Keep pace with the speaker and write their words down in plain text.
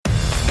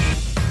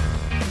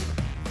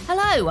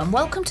Hello and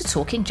welcome to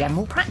Talking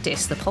General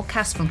Practice, the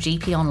podcast from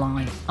GP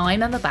Online.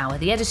 I'm Emma Bower,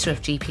 the editor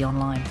of GP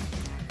Online.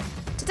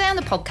 Today on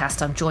the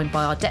podcast, I'm joined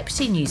by our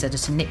Deputy News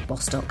Editor Nick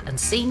Bostock and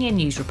Senior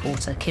News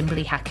Reporter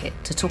Kimberly Hackett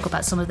to talk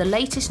about some of the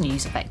latest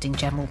news affecting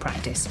general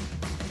practice.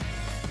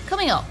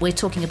 Coming up, we're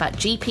talking about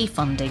GP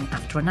funding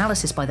after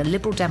analysis by the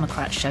Liberal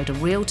Democrats showed a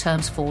real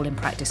terms fall in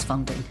practice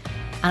funding,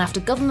 and after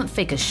government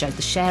figures showed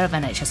the share of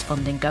NHS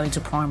funding going to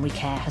primary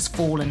care has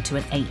fallen to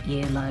an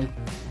 8-year low.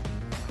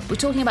 We're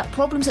talking about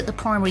problems at the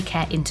primary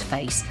care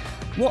interface,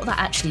 what that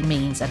actually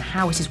means and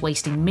how it is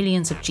wasting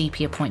millions of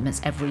GP appointments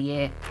every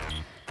year.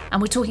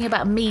 And we're talking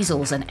about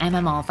measles and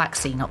MMR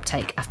vaccine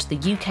uptake after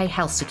the UK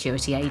Health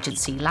Security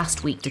Agency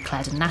last week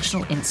declared a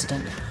national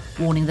incident,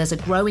 warning there's a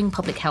growing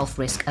public health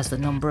risk as the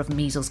number of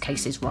measles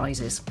cases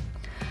rises.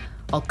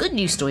 Our good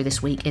news story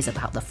this week is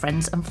about the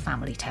Friends and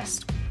Family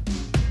test.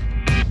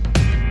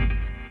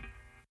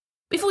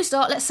 Before we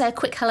start, let's say a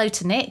quick hello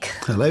to Nick.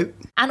 Hello.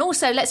 And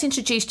also, let's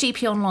introduce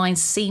GP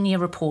Online's senior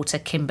reporter,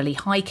 Kimberly.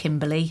 Hi,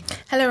 Kimberly.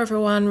 Hello,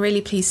 everyone.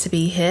 Really pleased to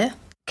be here.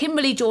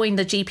 Kimberly joined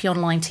the GP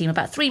Online team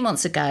about 3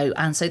 months ago,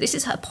 and so this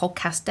is her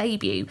podcast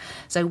debut.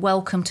 So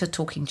welcome to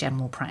Talking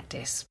General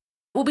Practice.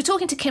 We'll be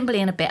talking to Kimberly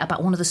in a bit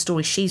about one of the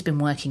stories she's been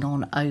working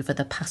on over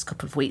the past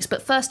couple of weeks.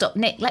 But first up,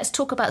 Nick, let's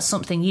talk about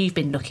something you've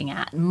been looking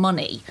at,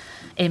 money,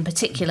 in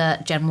particular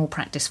general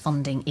practice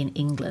funding in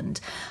England.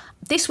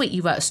 This week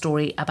you wrote a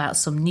story about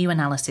some new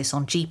analysis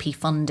on GP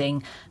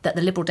funding that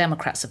the Liberal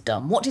Democrats have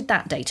done. What did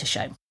that data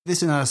show?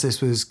 This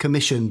analysis was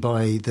commissioned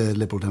by the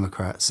Liberal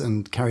Democrats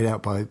and carried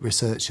out by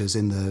researchers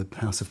in the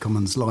House of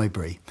Commons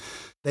Library.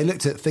 They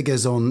looked at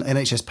figures on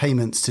NHS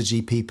payments to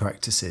GP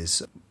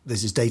practices.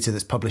 This is data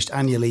that's published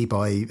annually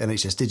by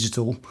NHS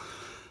Digital.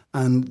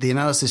 And the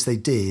analysis they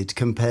did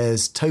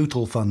compares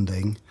total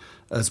funding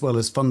as well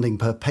as funding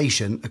per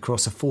patient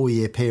across a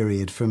 4-year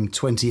period from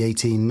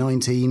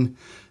 2018-19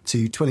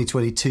 to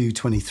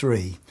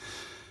 2022-23,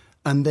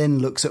 and then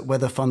looks at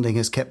whether funding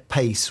has kept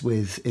pace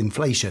with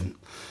inflation.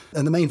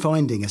 And the main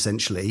finding,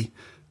 essentially,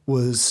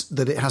 was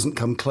that it hasn't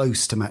come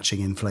close to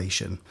matching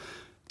inflation.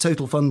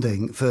 Total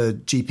funding for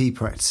GP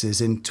practices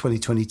in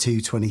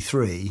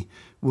 2022-23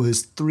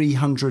 was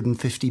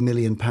 £350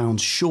 million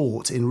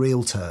short in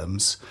real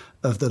terms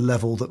of the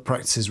level that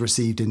practices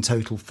received in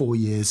total 4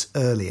 years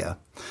earlier.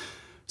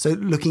 So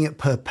looking at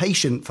per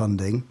patient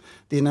funding,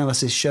 the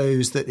analysis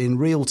shows that in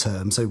real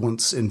terms, so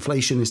once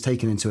inflation is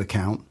taken into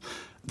account,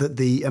 that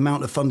the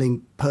amount of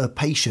funding per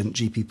patient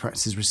GP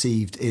practices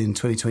received in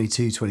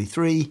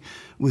 2022-23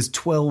 was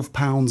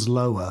 £12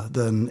 lower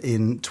than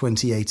in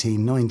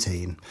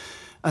 2018-19.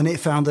 And it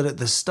found that at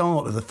the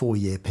start of the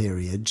 4-year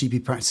period,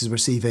 GP practices were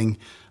receiving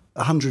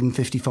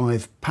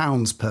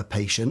 £155 per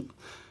patient.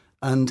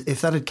 And if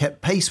that had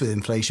kept pace with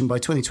inflation, by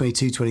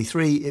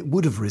 2022-23, it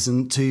would have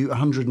risen to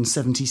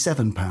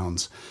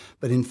 £177.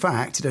 But in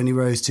fact, it only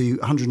rose to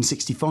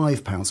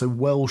 £165, so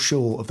well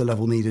short of the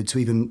level needed to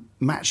even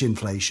match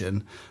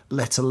inflation,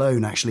 let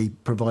alone actually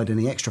provide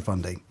any extra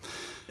funding.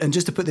 And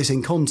just to put this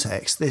in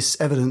context, this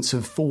evidence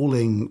of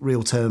falling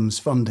real terms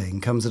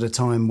funding comes at a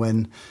time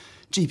when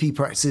GP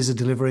practices are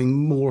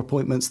delivering more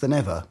appointments than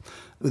ever,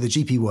 with a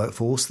GP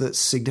workforce that's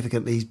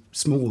significantly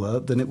smaller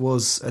than it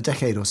was a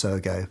decade or so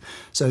ago.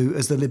 So,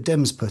 as the Lib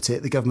Dems put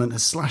it, the government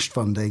has slashed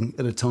funding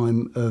at a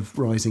time of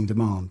rising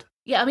demand.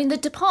 Yeah, I mean, the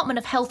Department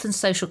of Health and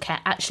Social Care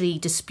actually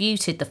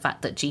disputed the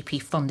fact that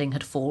GP funding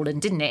had fallen,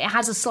 didn't it? It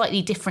has a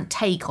slightly different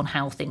take on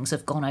how things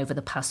have gone over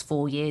the past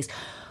 4 years.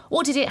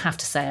 What did it have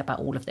to say about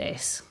all of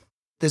this?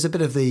 There's a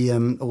bit of the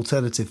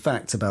alternative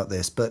fact about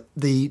this, but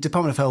the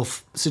Department of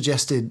Health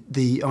suggested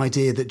the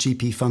idea that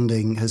GP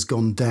funding has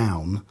gone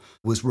down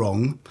was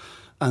wrong,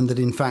 and that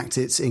in fact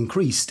it's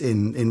increased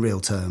in real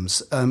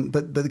terms.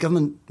 But the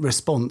government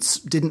response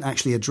didn't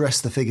actually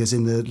address the figures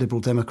in the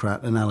Liberal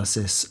Democrat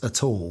analysis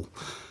at all.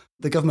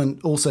 The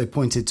government also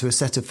pointed to a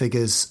set of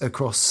figures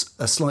across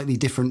a slightly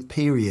different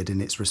period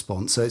in its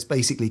response, so it's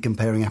basically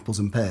comparing apples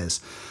and pears.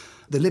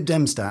 The Lib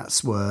Dem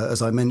stats were,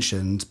 as I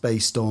mentioned,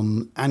 based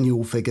on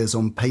annual figures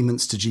on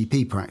payments to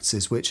GP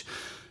practices, which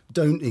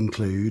don't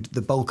include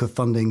the bulk of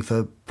funding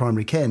for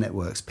primary care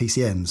networks,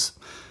 PCNs.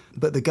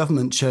 But the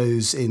government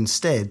chose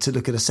instead to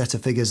look at a set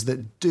of figures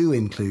that do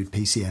include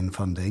PCN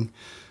funding.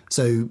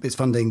 So it's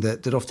funding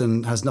that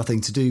often has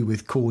nothing to do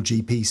with core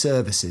GP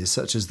services,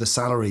 such as the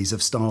salaries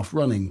of staff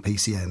running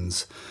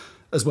PCNs,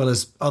 as well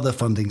as other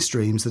funding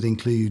streams that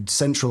include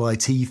central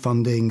IT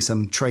funding,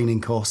 some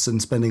training costs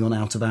and spending on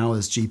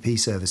out-of-hours GP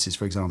services,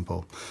 for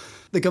example.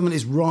 The government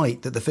is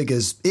right that the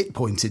figures it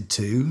pointed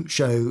to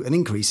show an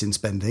increase in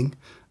spending,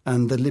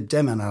 and the Lib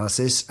Dem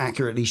analysis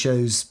accurately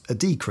shows a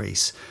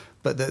decrease.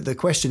 But the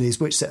question is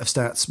which set of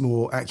stats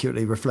more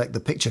accurately reflect the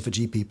picture for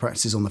GP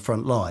practices on the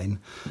front line.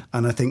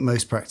 And I think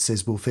most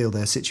practices will feel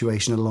their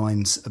situation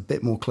aligns a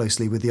bit more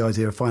closely with the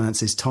idea of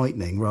finances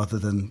tightening rather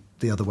than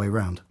the other way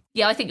round.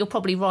 Yeah, I think you're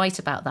probably right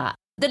about that.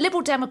 The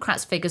Liberal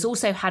Democrats figures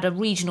also had a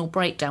regional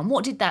breakdown.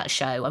 What did that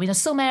show? I mean, are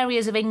some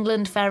areas of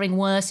England faring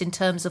worse in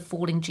terms of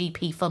falling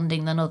GP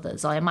funding than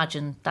others? I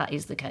imagine that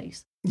is the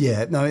case.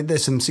 Yeah, no,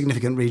 there's some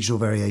significant regional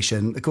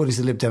variation. According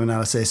to the Lib Dem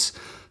analysis,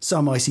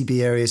 some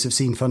ICB areas have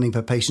seen funding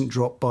per patient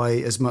drop by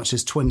as much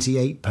as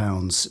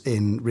 £28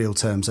 in real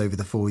terms over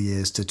the 4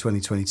 years to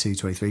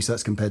 2022-23. So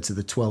that's compared to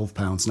the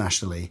 £12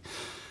 nationally.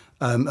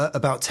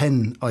 About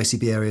 10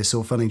 ICB areas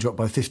saw funding drop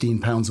by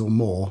 £15 or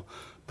more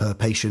per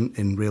patient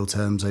in real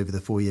terms over the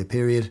 4-year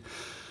period.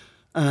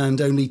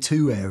 And only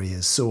 2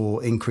 areas saw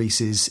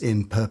increases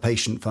in per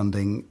patient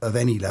funding of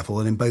any level.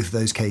 And in both of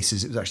those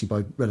cases, it was actually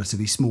by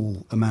relatively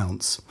small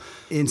amounts.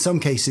 In some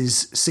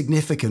cases,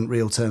 significant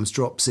real terms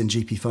drops in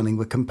GP funding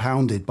were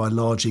compounded by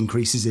large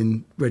increases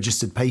in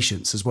registered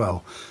patients as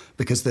well,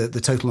 because the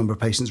total number of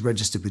patients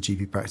registered with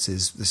GP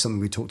practices, is something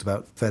we talked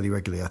about fairly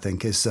regularly, I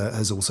think, has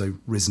also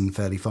risen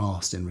fairly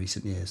fast in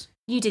recent years.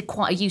 You did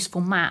quite a useful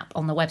map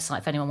on the website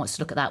if anyone wants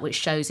to look at that, which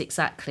shows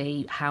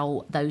exactly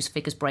how those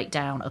figures break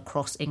down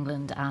across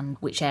England and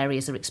which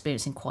areas are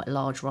experiencing quite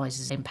large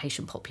rises in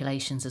patient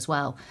populations as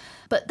well.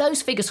 But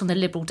those figures from the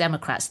Liberal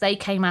Democrats, they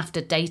came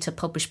after data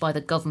published by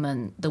the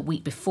government the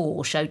week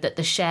before showed that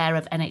the share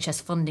of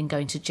NHS funding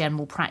going to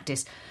general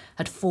practice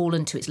had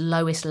fallen to its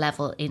lowest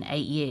level in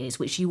 8 years,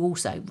 which you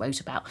also wrote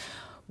about.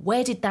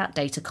 Where did that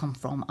data come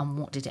from and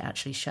what did it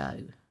actually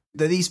show?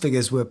 These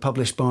figures were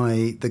published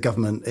by the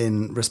government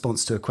in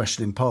response to a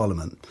question in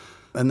Parliament,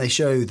 and they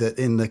show that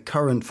in the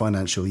current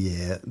financial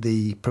year,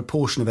 the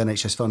proportion of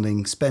NHS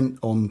funding spent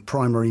on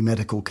primary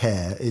medical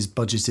care is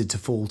budgeted to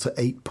fall to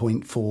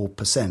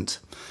 8.4%,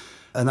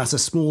 and that's a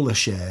smaller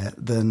share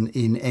than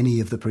in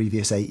any of the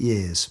previous 8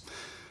 years.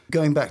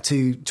 Going back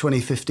to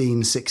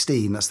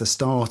 2015-16, that's the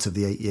start of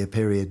the 8-year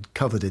period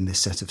covered in this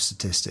set of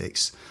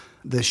statistics,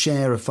 the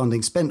share of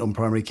funding spent on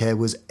primary care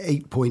was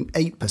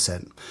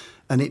 8.8%.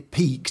 And it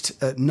peaked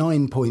at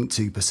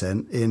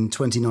 9.2% in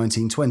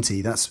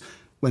 2019-20. That's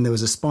when there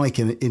was a spike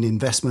in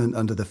investment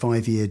under the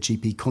 5-year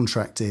GP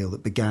contract deal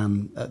that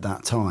began at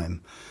that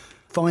time.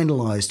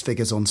 Finalised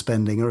figures on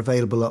spending are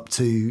available up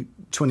to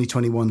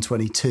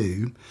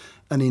 2021-22.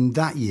 And in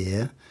that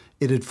year,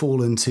 it had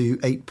fallen to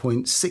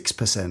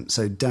 8.6%,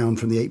 so down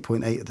from the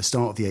 8.8 at the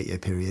start of the 8-year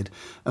period.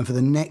 And for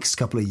the next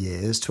couple of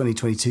years,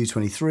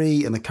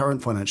 2022-23 and the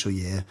current financial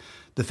year,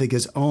 the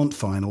figures aren't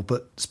final,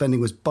 but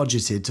spending was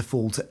budgeted to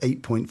fall to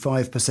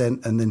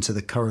 8.5% and then to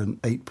the current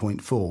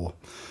 8.4%.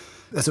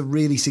 That's a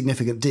really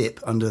significant dip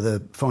under the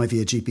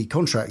 5-year GP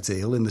contract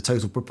deal in the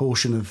total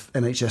proportion of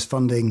NHS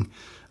funding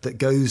that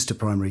goes to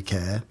primary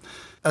care.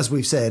 As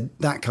we've said,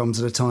 that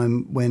comes at a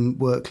time when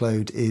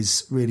workload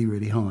is really,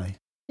 really high.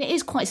 It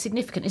is quite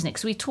significant, isn't it?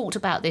 Because we talked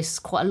about this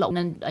quite a lot,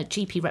 and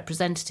GP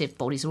representative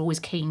bodies are always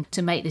keen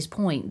to make this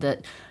point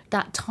that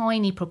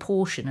tiny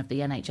proportion of the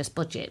NHS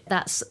budget,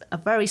 that's a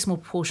very small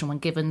proportion when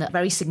given that a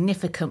very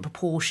significant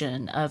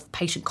proportion of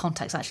patient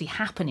contacts actually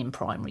happen in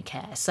primary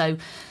care. So,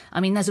 I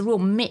mean, there's a real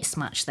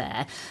mismatch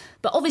there.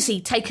 But obviously,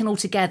 taken all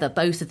together,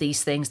 both of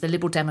these things, the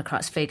Liberal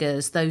Democrats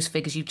figures, those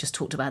figures you've just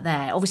talked about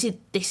there,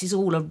 obviously this is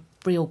all a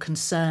real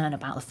concern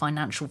about the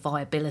financial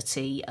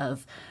viability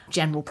of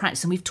general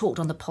practice. And we've talked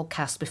on the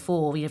podcast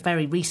before,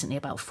 very recently,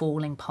 about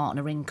falling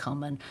partner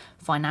income and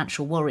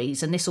financial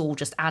worries. And this all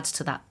just adds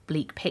to that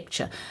bleak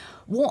picture.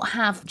 What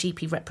have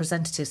GP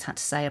representatives had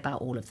to say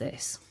about all of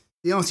this?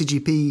 The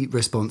RCGP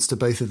response to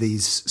both of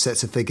these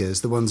sets of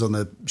figures, the ones on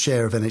the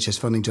share of NHS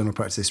funding general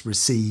practice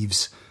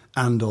receives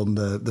and on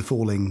the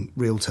falling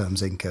real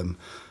terms income,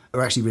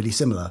 are actually really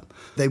similar.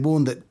 They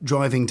warn that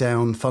driving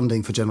down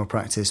funding for general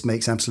practice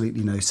makes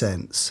absolutely no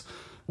sense.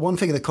 One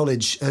figure the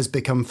college has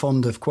become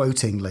fond of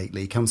quoting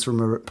lately comes from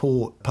a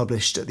report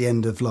published at the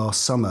end of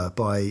last summer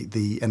by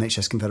the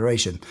NHS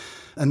Confederation.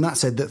 And that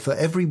said that for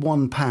every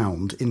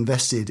 £1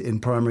 invested in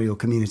primary or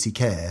community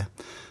care,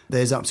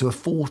 there's up to a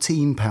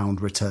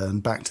 £14 return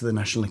back to the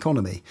national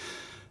economy.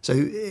 So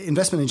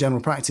investment in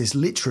general practice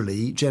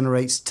literally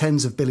generates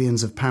tens of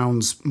billions of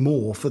pounds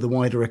more for the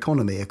wider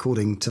economy,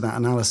 according to that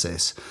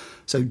analysis.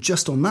 So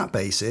just on that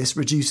basis,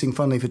 reducing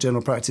funding for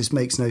general practice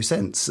makes no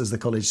sense, as the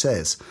college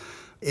says.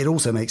 It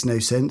also makes no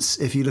sense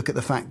if you look at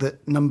the fact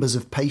that numbers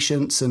of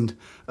patients and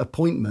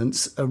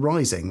appointments are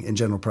rising in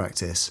general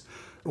practice.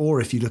 Or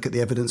if you look at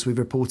the evidence we've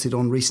reported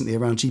on recently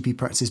around GP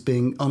practice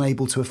being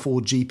unable to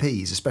afford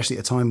GPs, especially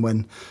at a time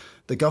when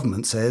the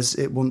government says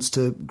it wants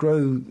to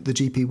grow the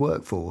GP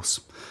workforce.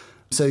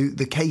 So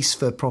the case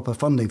for proper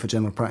funding for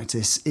general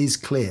practice is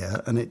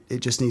clear, and it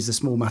just needs a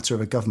small matter of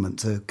a government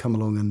to come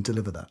along and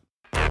deliver that.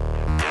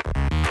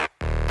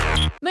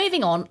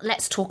 Moving on,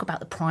 let's talk about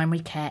the primary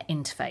care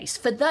interface.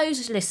 For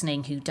those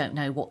listening who don't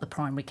know what the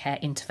primary care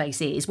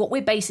interface is, what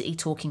we're basically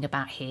talking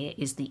about here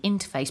is the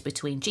interface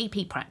between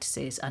GP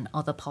practices and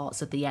other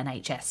parts of the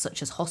NHS,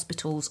 such as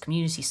hospitals,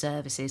 community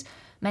services,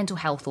 mental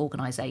health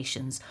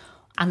organisations,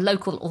 and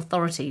local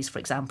authorities, for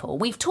example.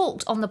 We've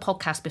talked on the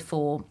podcast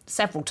before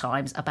several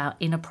times about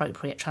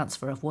inappropriate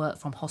transfer of work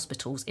from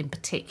hospitals, in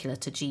particular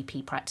to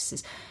GP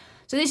practices.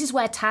 So this is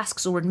where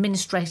tasks or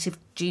administrative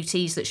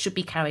duties that should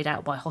be carried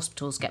out by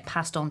hospitals get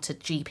passed on to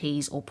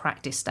GPs or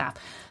practice staff.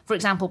 For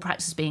example,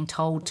 practice being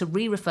told to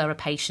re-refer a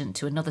patient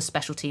to another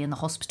specialty in the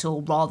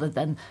hospital rather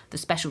than the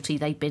specialty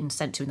they've been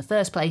sent to in the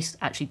first place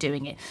actually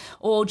doing it.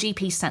 Or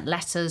GPs sent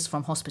letters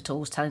from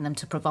hospitals telling them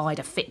to provide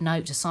a fit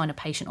note to sign a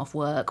patient off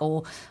work,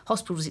 or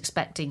hospitals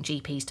expecting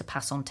GPs to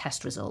pass on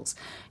test results.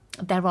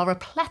 There are a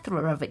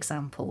plethora of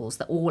examples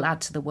that all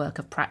add to the work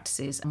of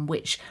practices and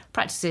which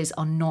practices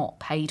are not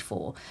paid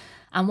for.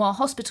 And while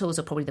hospitals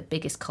are probably the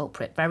biggest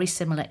culprit, very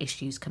similar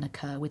issues can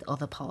occur with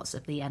other parts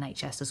of the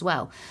NHS as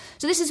well.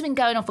 So this has been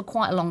going on for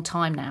quite a long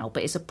time now,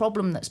 but it's a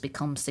problem that's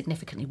become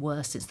significantly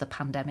worse since the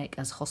pandemic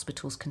as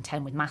hospitals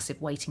contend with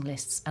massive waiting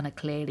lists and are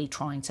clearly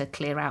trying to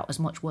clear out as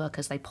much work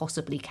as they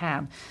possibly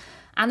can.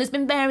 And there's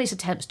been various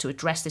attempts to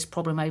address this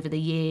problem over the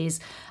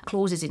years,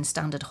 clauses in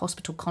standard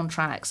hospital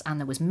contracts, and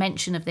there was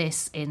mention of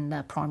this in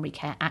the Primary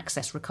Care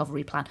Access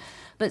Recovery Plan.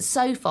 But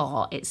so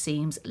far, it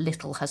seems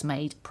little has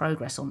made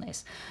progress on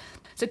this.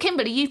 So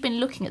Kimberly, you've been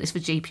looking at this for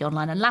GP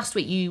Online, and last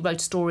week you wrote a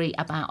story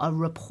about a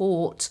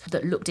report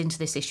that looked into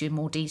this issue in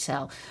more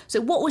detail.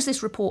 So what was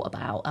this report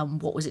about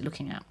and what was it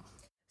looking at?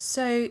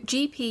 So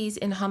GPs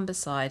in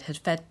Humberside had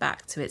fed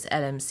back to its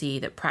LMC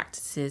that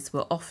practices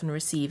were often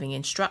receiving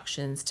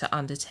instructions to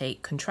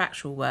undertake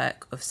contractual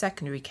work of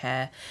secondary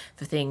care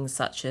for things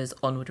such as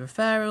onward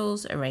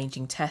referrals,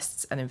 arranging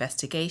tests and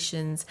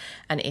investigations,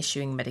 and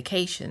issuing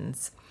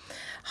medications.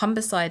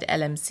 Humberside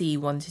LMC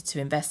wanted to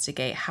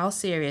investigate how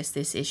serious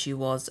this issue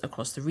was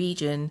across the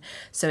region,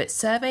 so it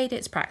surveyed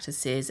its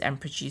practices and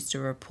produced a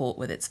report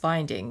with its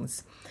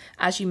findings.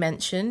 As you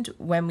mentioned,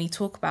 when we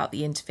talk about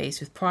the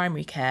interface with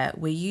primary care,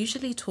 we're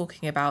usually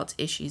talking about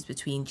issues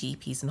between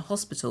GPs and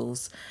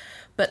hospitals,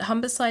 but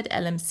Humberside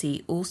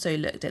LMC also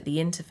looked at the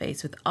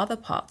interface with other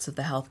parts of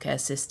the healthcare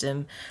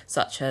system,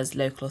 such as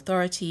local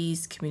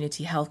authorities,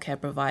 community healthcare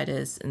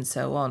providers, and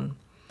so on.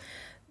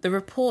 The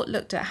report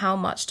looked at how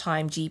much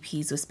time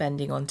GPs were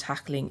spending on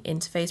tackling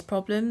interface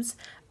problems,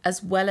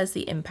 as well as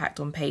the impact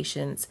on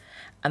patients,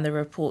 and the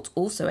report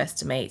also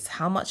estimates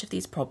how much of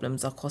these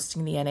problems are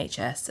costing the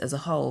NHS as a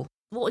whole.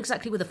 What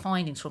exactly were the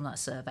findings from that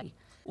survey?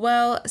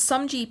 Well,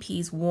 some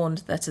GPs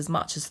warned that as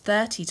much as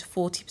 30 to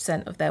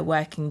 40% of their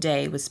working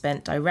day was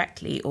spent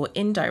directly or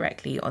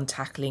indirectly on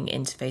tackling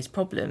interface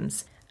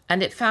problems.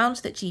 And it found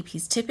that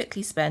GPs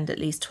typically spend at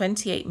least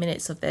 28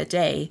 minutes of their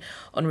day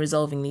on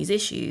resolving these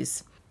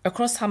issues.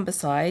 Across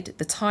Humberside,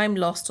 the time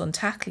lost on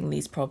tackling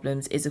these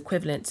problems is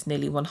equivalent to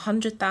nearly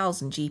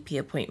 100,000 GP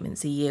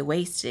appointments a year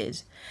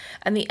wasted,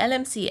 and the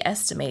LMC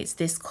estimates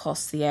this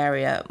costs the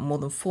area more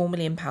than £4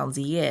 million a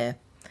year.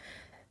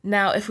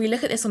 Now, if we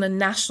look at this on a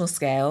national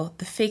scale,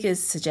 the figures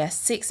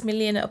suggest 6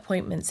 million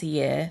appointments a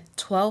year,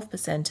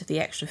 12% of the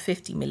extra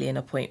 50 million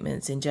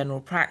appointments in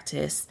general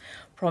practice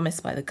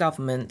promised by the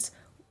government,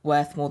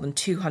 worth more than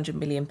 £200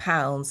 million,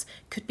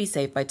 could be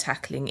saved by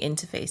tackling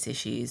interface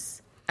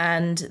issues.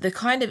 And the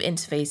kind of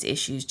interface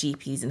issues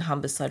GPs in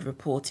Humberside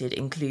reported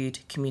include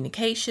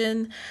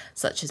communication,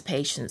 such as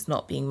patients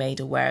not being made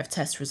aware of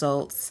test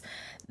results.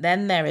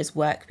 Then there is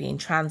work being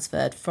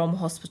transferred from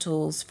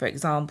hospitals, for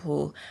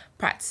example,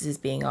 practices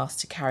being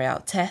asked to carry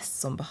out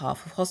tests on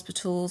behalf of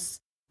hospitals.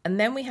 And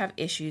then we have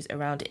issues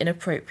around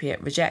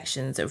inappropriate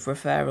rejections of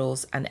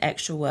referrals and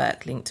extra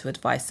work linked to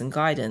advice and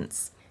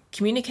guidance.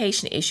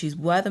 Communication issues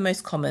were the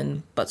most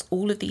common, but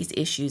all of these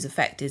issues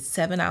affected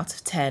 7 out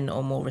of 10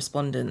 or more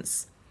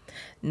respondents.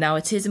 Now,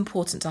 it is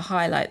important to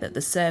highlight that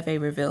the survey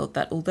revealed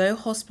that although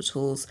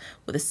hospitals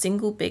were the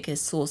single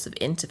biggest source of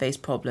interface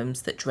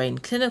problems that drain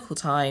clinical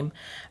time,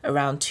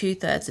 around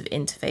 2/3 of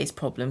interface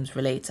problems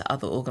relate to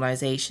other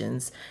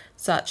organisations,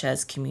 such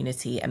as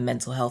community and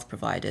mental health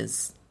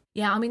providers.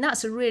 Yeah, I mean,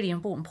 that's a really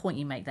important point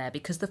you make there,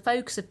 because the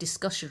focus of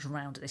discussion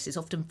around this is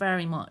often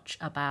very much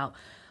about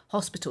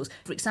hospitals.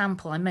 For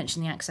example, I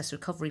mentioned the Access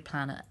Recovery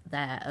Plan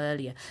there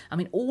earlier. I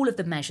mean, all of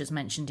the measures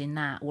mentioned in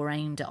that were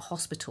aimed at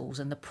hospitals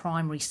and the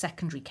primary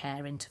secondary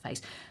care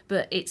interface,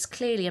 but it's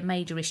clearly a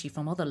major issue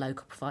from other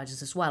local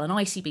providers as well, and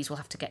ICBs will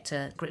have to get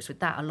to grips with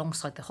that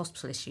alongside the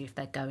hospital issue if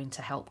they're going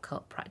to help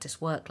cut practice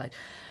workload.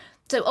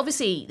 So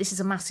obviously this is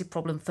a massive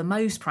problem for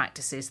most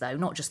practices, though,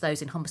 not just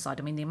those in Humberside.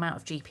 I mean, the amount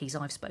of GPs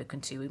I've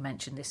spoken to who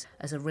mentioned this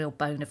as a real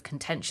bone of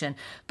contention.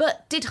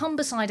 But did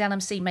Humberside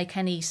LMC make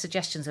any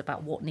suggestions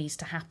about what needs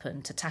to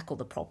happen to tackle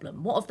the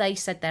problem? What have they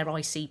said their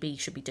ICB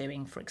should be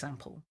doing, for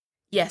example?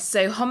 Yes,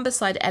 so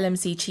Humberside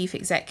LMC Chief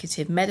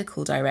Executive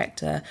Medical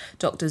Director,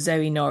 Dr.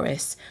 Zoe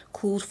Norris,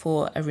 called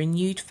for a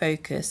renewed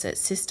focus at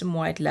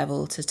system-wide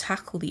level to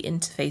tackle the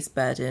interface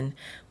burden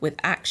with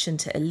action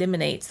to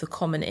eliminate the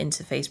common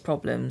interface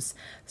problems,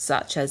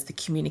 such as the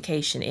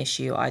communication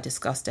issue I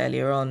discussed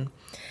earlier on.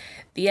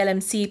 The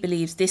LMC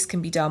believes this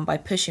can be done by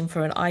pushing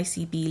for an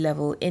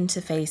ICB-level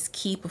interface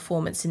key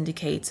performance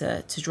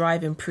indicator to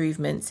drive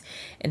improvements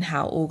in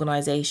how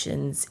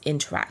organisations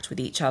interact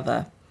with each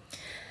other.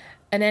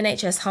 An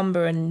NHS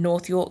Humber and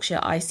North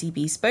Yorkshire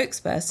ICB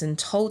spokesperson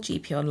told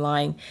GP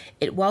Online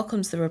it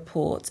welcomes the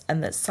report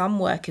and that some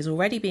work is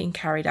already being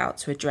carried out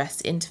to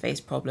address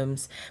interface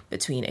problems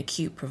between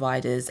acute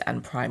providers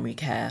and primary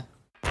care.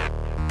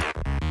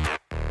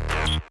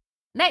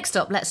 Next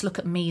up, let's look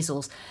at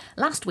measles.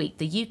 Last week,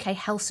 the UK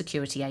Health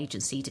Security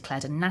Agency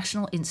declared a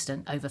national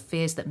incident over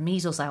fears that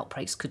measles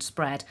outbreaks could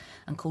spread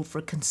and called for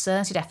a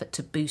concerted effort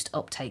to boost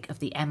uptake of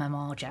the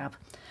MMR jab.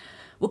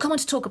 We'll come on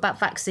to talk about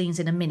vaccines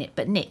in a minute,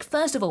 but Nick,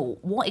 first of all,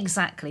 what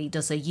exactly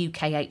does a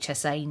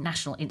UKHSA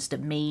national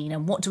incident mean,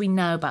 and what do we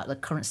know about the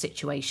current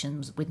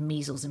situations with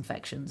measles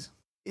infections?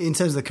 In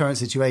terms of the current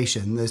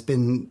situation, there's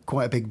been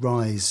quite a big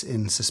rise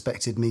in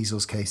suspected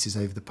measles cases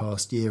over the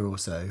past year or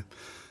so.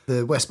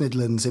 The West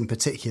Midlands in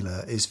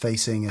particular is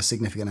facing a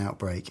significant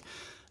outbreak,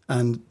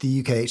 and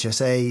the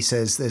UKHSA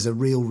says there's a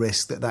real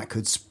risk that that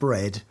could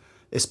spread,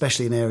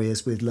 especially in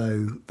areas with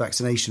low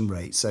vaccination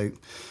rates. So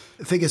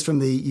figures from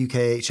the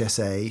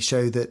UKHSA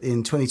show that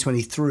in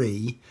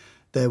 2023,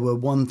 there were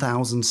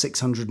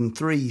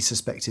 1,603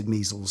 suspected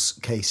measles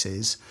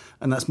cases,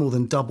 and that's more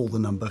than double the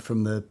number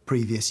from the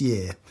previous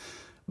year.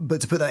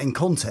 But to put that in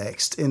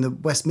context, in the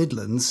West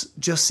Midlands,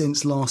 just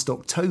since last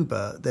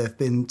October, there have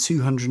been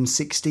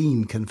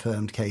 216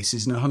 confirmed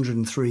cases and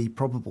 103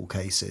 probable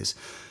cases.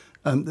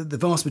 The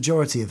vast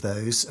majority of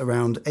those,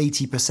 around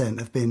 80%,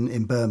 have been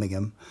in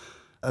Birmingham.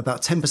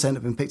 About 10%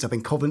 have been picked up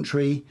in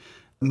Coventry.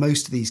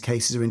 Most of these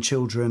cases are in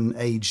children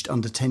aged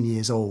under 10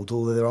 years old,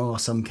 although there are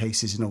some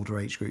cases in older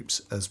age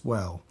groups as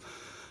well.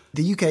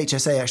 The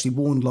UKHSA actually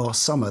warned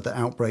last summer that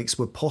outbreaks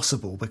were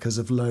possible because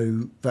of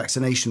low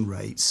vaccination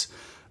rates.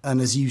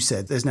 And as you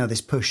said, there's now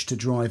this push to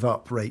drive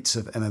up rates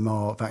of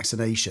MMR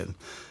vaccination.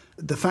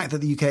 The fact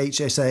that the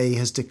UKHSA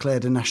has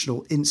declared a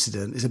national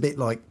incident is a bit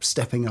like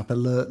stepping up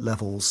alert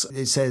levels.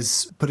 It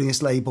says putting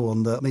this label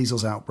on the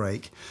measles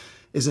outbreak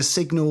is a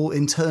signal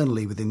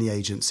internally within the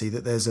agency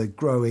that there's a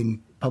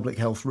growing public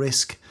health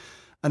risk,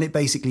 and it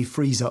basically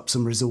frees up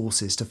some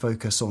resources to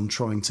focus on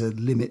trying to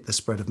limit the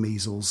spread of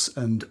measles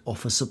and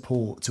offer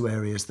support to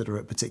areas that are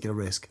at particular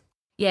risk.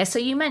 Yeah, so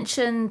you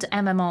mentioned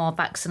MMR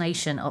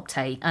vaccination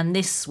uptake, and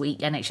this week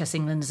NHS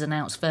England has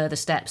announced further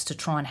steps to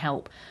try and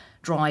help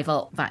drive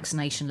up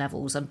vaccination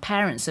levels, and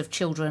parents of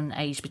children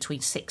aged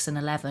between 6 and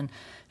 11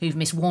 who've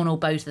missed one or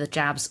both of the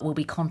jabs will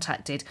be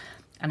contacted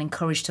and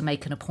encouraged to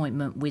make an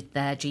appointment with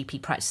their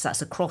GP practice.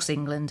 That's across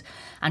England,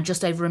 and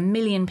just over 1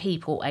 million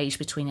people aged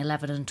between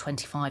 11 and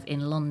 25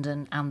 in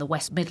London and the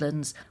West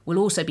Midlands will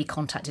also be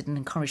contacted and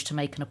encouraged to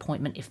make an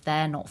appointment if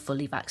they're not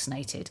fully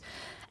vaccinated.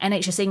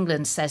 NHS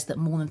England says that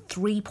more than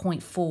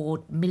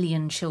 3.4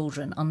 million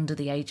children under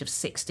the age of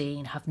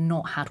 16 have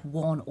not had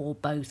one or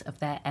both of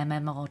their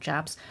MMR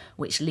jabs,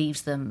 which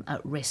leaves them at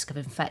risk of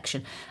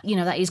infection. You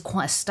know, that is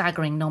quite a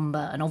staggering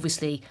number, and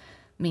obviously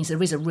means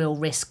there is a real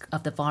risk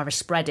of the virus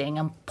spreading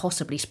and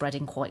possibly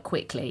spreading quite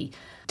quickly.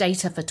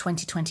 Data for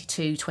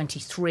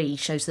 2022-23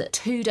 shows that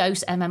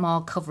 2-dose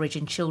MMR coverage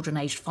in children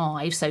aged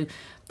 5, so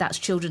that's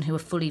children who are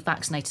fully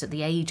vaccinated at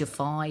the age of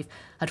 5,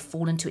 had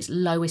fallen to its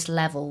lowest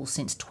level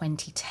since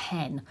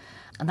 2010.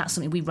 And that's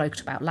something we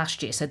wrote about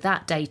last year. So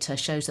that data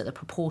shows that the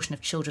proportion of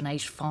children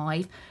aged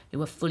 5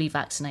 who are fully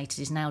vaccinated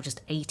is now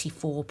just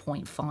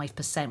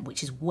 84.5%,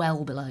 which is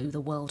well below the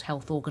World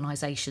Health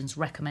Organisation's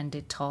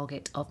recommended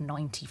target of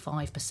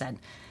 95%.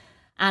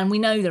 And we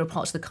know there are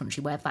parts of the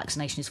country where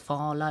vaccination is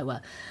far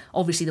lower.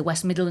 Obviously, the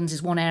West Midlands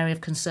is one area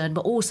of concern,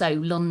 but also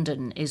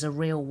London is a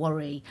real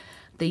worry.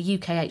 The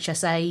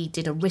UKHSA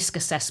did a risk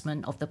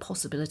assessment of the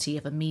possibility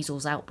of a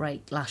measles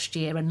outbreak last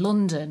year, and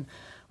London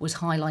was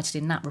highlighted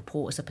in that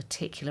report as a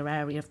particular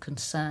area of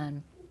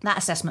concern. That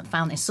assessment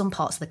found in some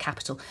parts of the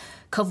capital,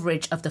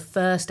 coverage of the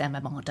first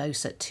MMR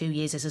dose at 2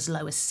 years is as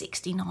low as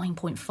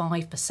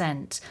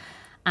 69.5%.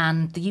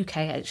 And the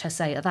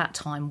UKHSA at that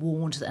time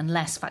warned that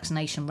unless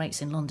vaccination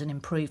rates in London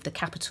improved, the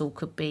capital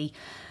could be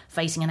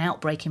facing an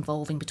outbreak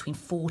involving between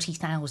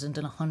 40,000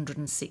 and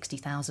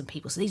 160,000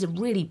 people. So these are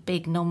really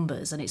big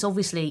numbers, and it's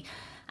obviously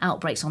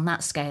outbreaks on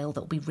that scale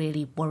that will be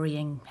really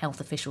worrying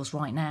health officials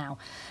right now.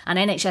 And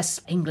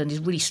NHS England is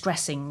really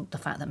stressing the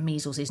fact that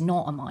measles is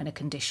not a minor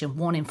condition.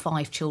 1 in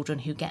 5 children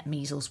who get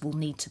measles will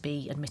need to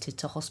be admitted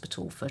to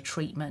hospital for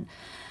treatment.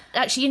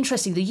 Actually,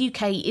 interesting, the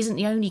UK isn't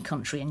the only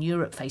country in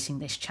Europe facing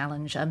this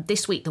challenge.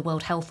 This week, the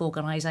World Health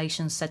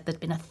Organization said there'd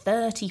been a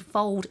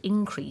 30-fold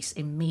increase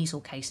in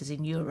measles cases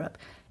in Europe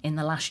in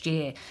the last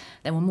year.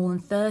 There were more than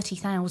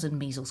 30,000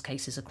 measles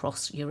cases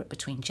across Europe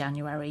between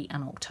January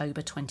and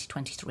October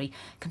 2023,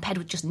 compared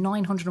with just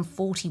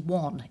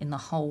 941 in the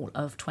whole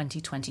of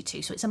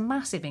 2022. So it's a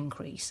massive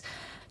increase.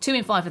 2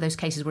 in 5 of those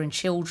cases were in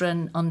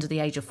children under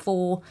the age of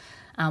 4,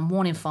 and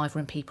 1 in 5 were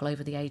in people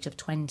over the age of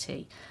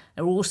 20.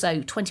 There were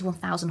also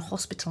 21,000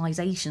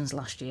 hospitalisations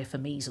last year for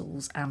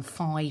measles and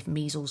 5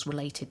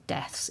 measles-related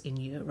deaths in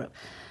Europe.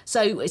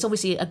 So it's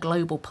obviously a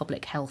global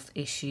public health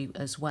issue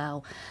as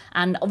well.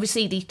 And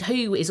obviously the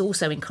WHO is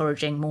also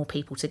encouraging more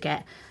people to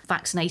get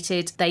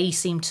vaccinated. They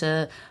seem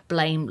to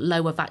blame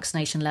lower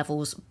vaccination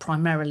levels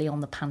primarily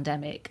on the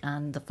pandemic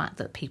and the fact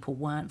that people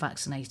weren't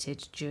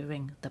vaccinated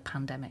during the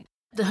pandemic.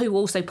 The WHO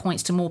also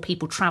points to more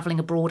people travelling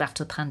abroad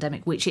after the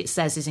pandemic, which it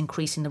says is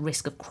increasing the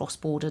risk of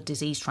cross-border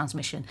disease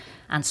transmission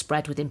and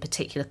spread within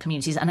particular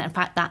communities. And in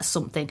fact, that's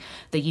something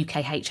the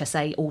UK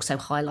HSA also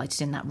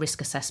highlighted in that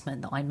risk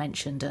assessment that I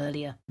mentioned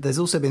earlier. There's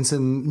also been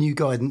some new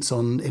guidance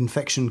on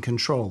infection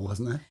control,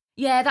 hasn't there?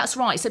 Yeah, that's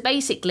right. So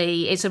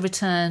basically, it's a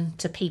return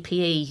to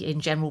PPE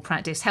in general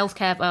practice.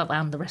 Healthcare,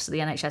 and the rest of the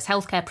NHS,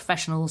 healthcare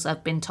professionals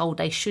have been told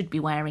they should be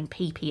wearing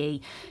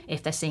PPE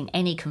if they're seeing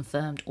any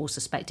confirmed or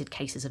suspected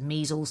cases of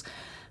measles.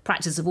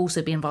 Practices have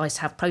also been advised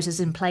to have processes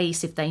in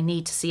place if they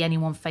need to see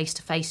anyone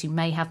face-to-face who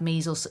may have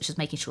measles, such as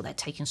making sure they're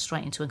taken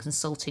straight into a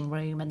consulting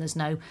room and there's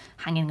no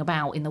hanging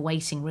about in the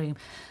waiting room.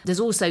 There's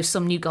also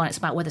some new guidance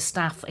about whether if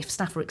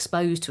staff are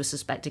exposed to a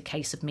suspected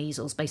case of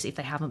measles, basically if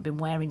they haven't been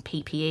wearing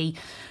PPE,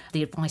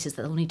 the advice is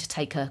that they'll need to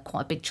take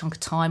quite a big chunk of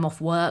time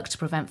off work to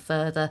prevent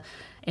further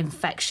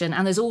infection.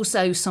 And there's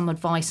also some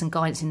advice and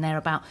guidance in there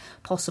about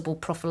possible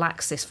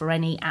prophylaxis for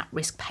any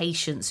at-risk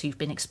patients who've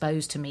been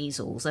exposed to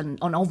measles. And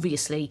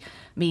obviously,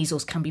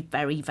 measles can be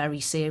very,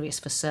 very serious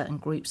for certain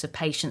groups of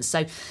patients.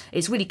 So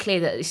it's really clear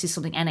that this is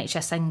something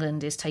NHS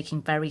England is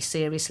taking very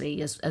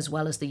seriously, as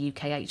well as the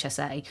UK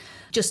HSA.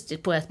 Just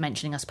worth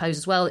mentioning, I suppose,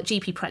 as well, that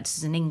GP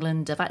practices in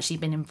England have actually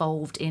been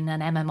involved in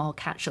an MMR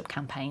catch-up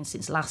campaign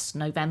since last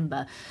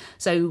November.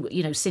 So,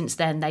 since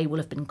then, they will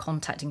have been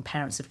contacting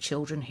parents of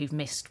children who've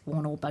missed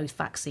one or both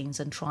vaccines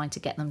and trying to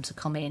get them to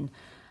come in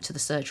to the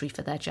surgery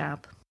for their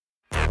jab.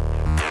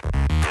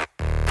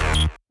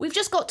 We've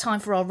just got time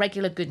for our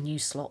regular good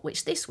news slot,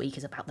 which this week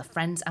is about the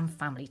Friends and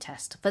Family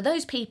Test. For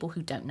those people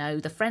who don't know,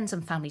 the Friends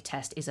and Family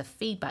Test is a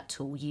feedback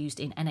tool used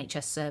in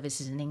NHS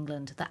services in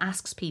England that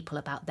asks people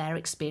about their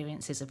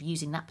experiences of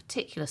using that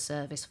particular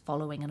service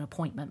following an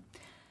appointment.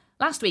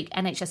 Last week,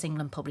 NHS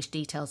England published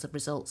details of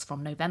results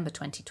from November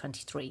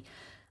 2023,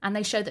 and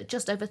they show that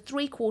just over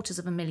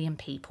 750,000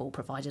 people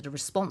provided a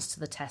response to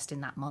the test in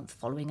that month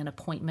following an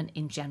appointment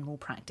in general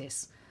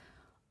practice.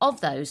 Of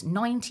those,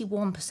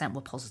 91%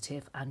 were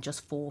positive and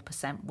just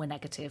 4% were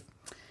negative.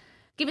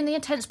 Given the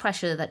intense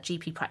pressure that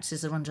GP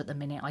practices are under at the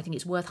minute, I think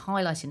it's worth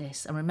highlighting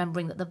this and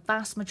remembering that the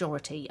vast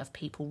majority of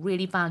people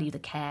really value the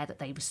care that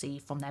they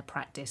receive from their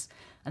practice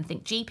and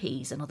think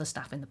GPs and other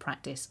staff in the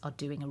practice are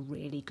doing a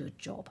really good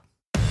job.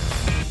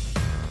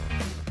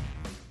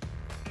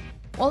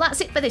 Well,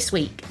 that's it for this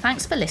week.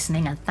 Thanks for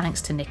listening and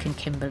thanks to Nick and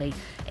Kimberly.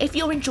 If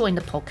you're enjoying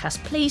the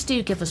podcast, please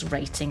do give us a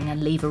rating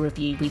and leave a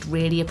review. We'd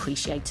really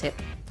appreciate it.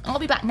 I'll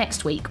be back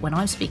next week when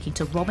I'm speaking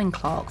to Robin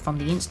Clark from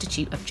the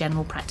Institute of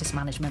General Practice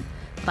Management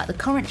about the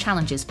current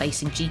challenges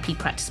facing GP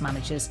practice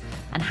managers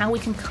and how we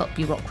can cut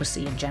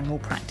bureaucracy in general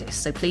practice.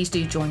 So please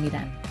do join me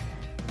then.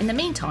 In the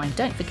meantime,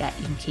 don't forget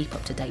you can keep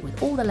up to date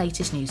with all the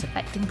latest news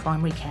affecting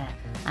primary care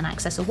and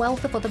access a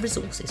wealth of other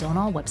resources on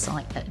our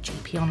website at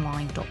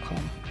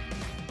gponline.com.